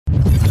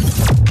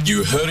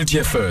You heard it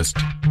here first.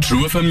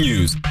 True FM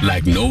News,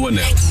 like no one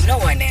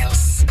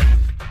else.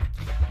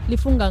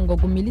 Lifunga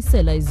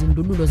ngokumilisela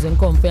izindululo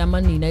zenkomfa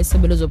yamanina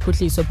isebe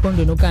lezophuhliso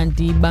ephondweni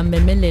kanti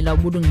bamemelela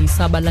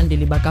ubulungisa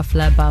abalandeli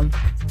bakaFlabba.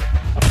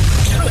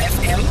 True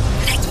FM,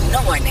 like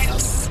no one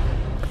else.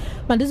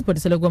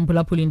 Mandizibhodisele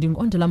kwamphulaphula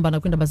indingo ondilambana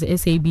kwindaba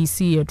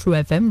ze-SABC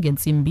True FM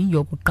ngentsimbi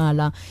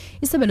yokuqala.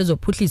 Isebe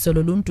lezophuhliso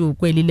loluntu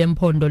kweli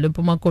lempondo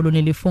lempuma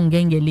koloni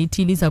lifunge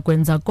ngelithi liza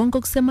kwenza konke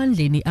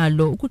okusemandleni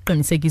alo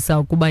ukuqinisekisa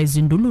ukuba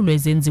izindululo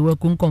ezenziwe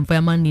kwinkomfa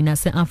yamanina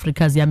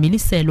se-Afrika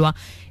ziyamiliselwa.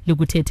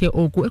 Likuthethe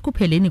oku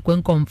ekupheleni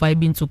kwenkomfa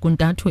ebintsuku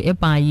ntathu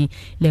eBhayi.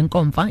 Le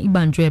nkomfa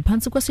ibanjwe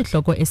phantsi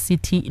kwesihloko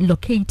esithi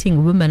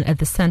Locating Women at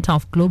the Center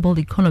of Global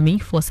Economy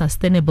for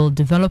Sustainable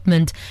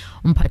Development.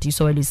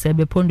 Umphathiswa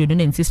welisebe ephondweni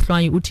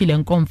unensihlwayo uthi le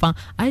nkomfa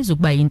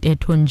ayizukuba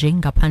yintetho nje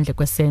ngaphandle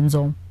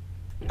kwesenzo.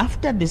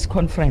 After this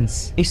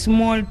conference, a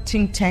small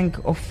think tank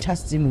of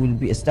task team will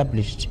be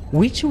established,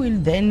 which will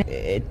then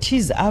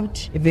tease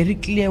out a very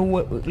clear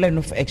line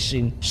of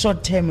action,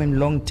 short term and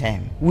long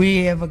term.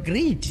 We have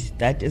agreed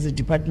that as a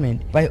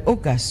department, by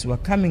August, we are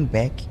coming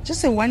back,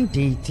 just a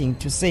one-day thing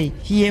to say,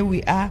 here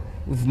we are,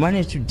 we've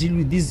managed to deal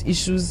with these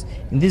issues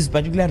in these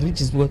particular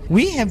regions. But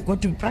we have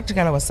got to be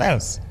practical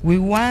ourselves. We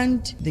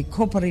want the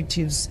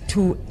cooperatives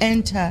to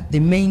enter the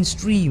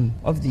mainstream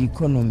of the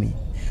economy.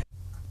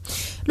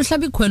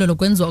 Luhlabi khwelo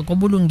lokwenziwa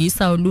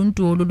kobulungisa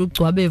uluntu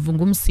olulucwabevu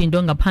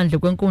ngumsindo ngaphandle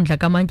kwenkundla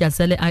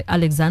kamantyasele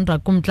Alexandra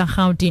kumntla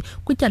Rhawuti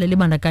kwityala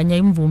libandakanya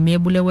imvumi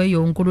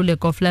ebuleweyo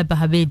unkululeko Flabba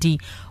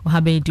Habedi.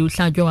 uHabedi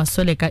uhlatywe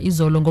wasweleka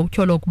izolo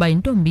ngokutyholwa ukuba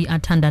intombi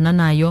athandana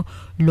nayo.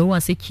 Lo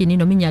wasetyhini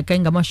nominyaka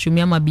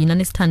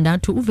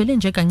engama-26 uvele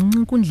nje kancinci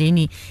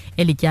enkundleni.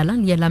 Eli tyala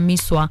liye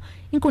lamiswa.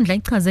 Inkundla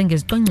ichaze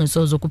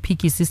ngezicwangciso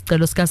zokuphikisa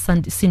isicelo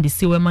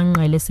sikaSindisiwe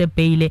Manqele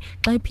sebheyile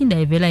xa iphinda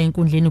ivela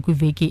enkundleni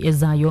kwiveki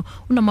ezayo.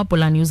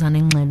 Unamapolani uzana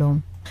ingxelo.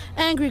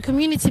 Angry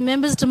community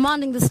members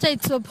demanding the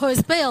state to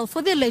oppose bail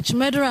for the alleged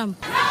murderer.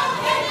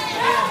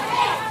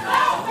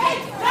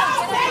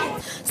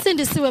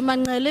 Sindisiwe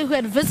Manqele, who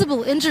had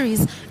visible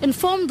injuries,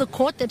 informed the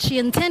court that she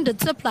intended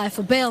to apply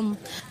for bail.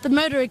 The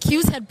murder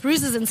accused had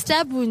bruises and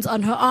stab wounds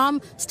on her arm,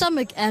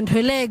 stomach and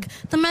her leg.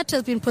 The matter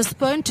has been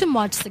postponed to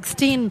March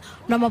 16.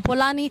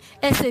 Namapolani,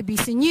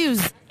 SABC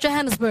News,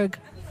 Johannesburg.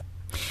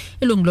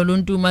 Ilungu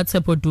loluntu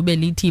Matsepho Dube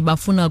lithi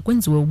bafuna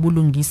kwenziwe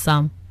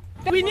ubulungisa.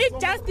 We need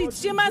justice.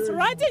 She must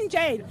rot in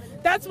jail.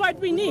 That's what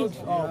we need.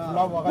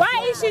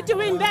 Why is she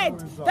doing that?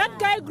 That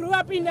guy grew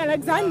up in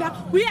Alexander.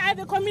 We are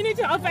the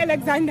community of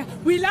Alexander.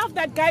 We love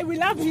that guy. We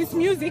love his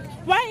music.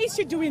 Why is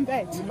she doing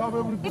that?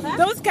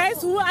 Those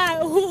guys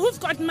who've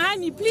got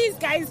money, please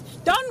guys,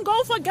 don't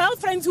go for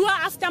girlfriends who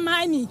are after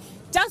money.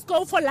 Just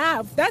go for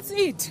love. That's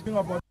it.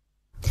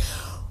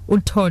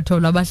 Uthotho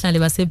lwabahlali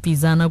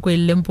basebhizana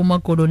kweli lempuma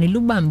koloni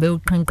lubambe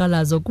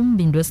uqhankqalazo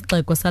kumbindo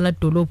wesixeko sala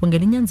dolophu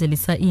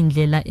ngelinyanzelisa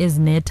indlela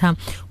ezinetha.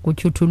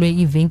 Kutyhuthulwe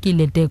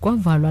ivenkile de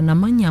kwavalwa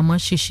namanye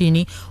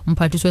amashishini.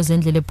 Umphathiswa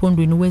wezendlela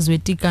ephondweni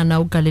weZwetikana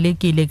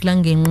ugalelekile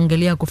kulangengqe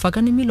ngeliya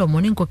kufaka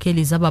nemilomo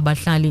nenkokheli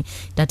zababahlali.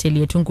 Datheli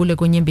yethu Nkule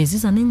Konyembezi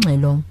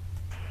zanengxelo.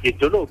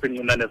 Idolophu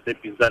encinane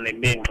sebhizana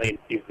imenqe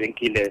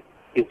ivenkile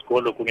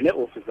isikolo kunye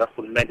ne-ofisi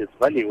karhulumente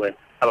zivaliwe.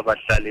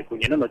 Ababahlali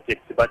kunye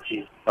noonoteksi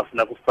bathi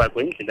bafuna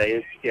kufakwe indlela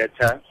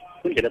yesitiyatha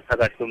kwindlela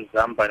ephakathi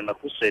komzamba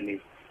nemakusheni.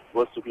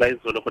 Ngosuku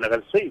izolo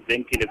konakaliswe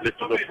ivenkile kule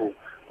dolophu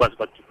kwazi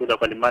kwathuthula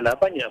kwalimala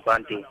abanye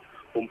abantu.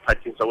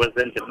 Umphathiswa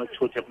wezendlela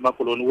nothutho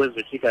kumakoloni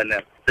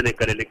weZwetikana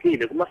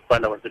selegalelekile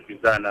kumasipala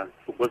wasebhizana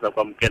ukuza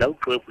kwamkela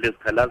uxwebhu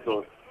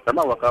lezikhalazo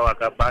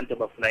zamawakawaka abantu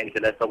abafuna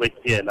indlela efakwe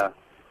ityela.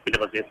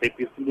 Kwindaba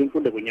ze-SABC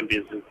Nkule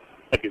Konyembezi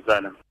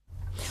ebhizana.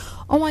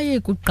 Owaye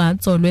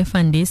kugqatso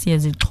lwefandesi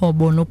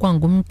yezixhobo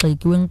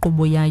nokwangumgxeki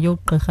wenkqubo yayo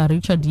uGqirha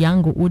Richard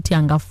Young uthi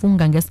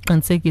angafunga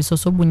ngesiqinisekiso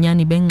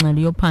sobunyani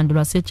bengxelo yophando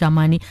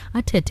lwaseJamani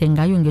athethe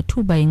ngayo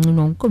ngethuba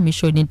encinwa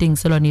ngukomishoni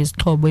yentengiselwano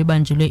yezixhobo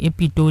ebanjelwe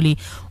ePitoli.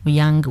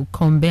 uYoung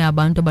ukhombe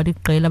abantu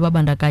abaliqela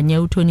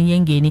babandakanya uTony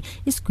Yengeni,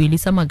 isigwili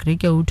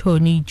samaGrike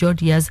uTony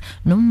Georgias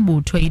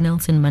nombutho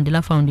iNelson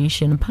Mandela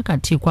Foundation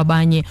phakathi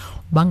kwabanye.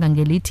 Ubanga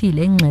ngelithi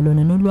le ngxelo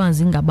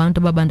nenolwazi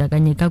ngabantu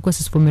ababandakanyeka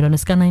kwesi sivumelwano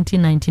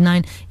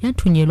sika-1999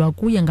 yathunyelwa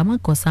kuye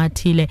ngamagosa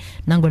athile.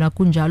 Nangona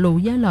kunjalo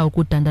uyala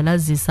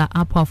ukudandalazisa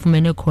apho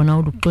afumene khona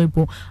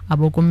uluxwebhu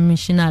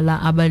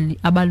abokomishinala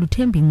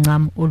abaluthembi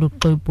ncam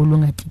uluxwebhu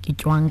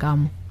lungatyikitywanga.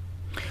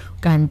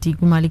 Kanti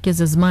kumalike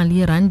zezimali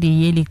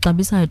irandi yeli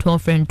xabisa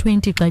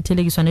R12.20 xa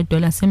ithelekiswa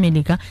nedola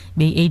semelika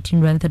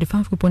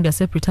be-18.35 kwipondi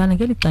yaseBritane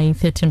ngelixa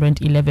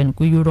i-13.11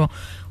 kwi-euro.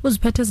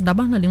 Uziphethe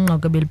zindabanga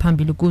linqaku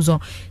ebeliphambili kuzo.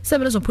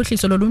 Isebe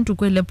lezophuhliso loluntu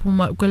kweli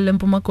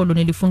lempuma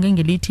koloni lifunge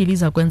ngelithi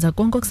liza kwenza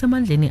konke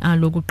okusemandleni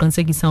alo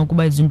ukuqinisekisa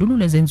ukuba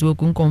izindululo ezenziwe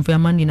kwinkomfa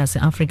yamanina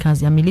se-Afrika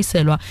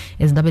ziyamiliselwa.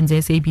 Ezindabeni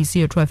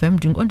ze-SABC True FM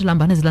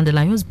ndingondilambane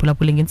ezilandelayo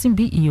ziphulaphule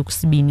ngentsimbi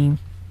yokusibini.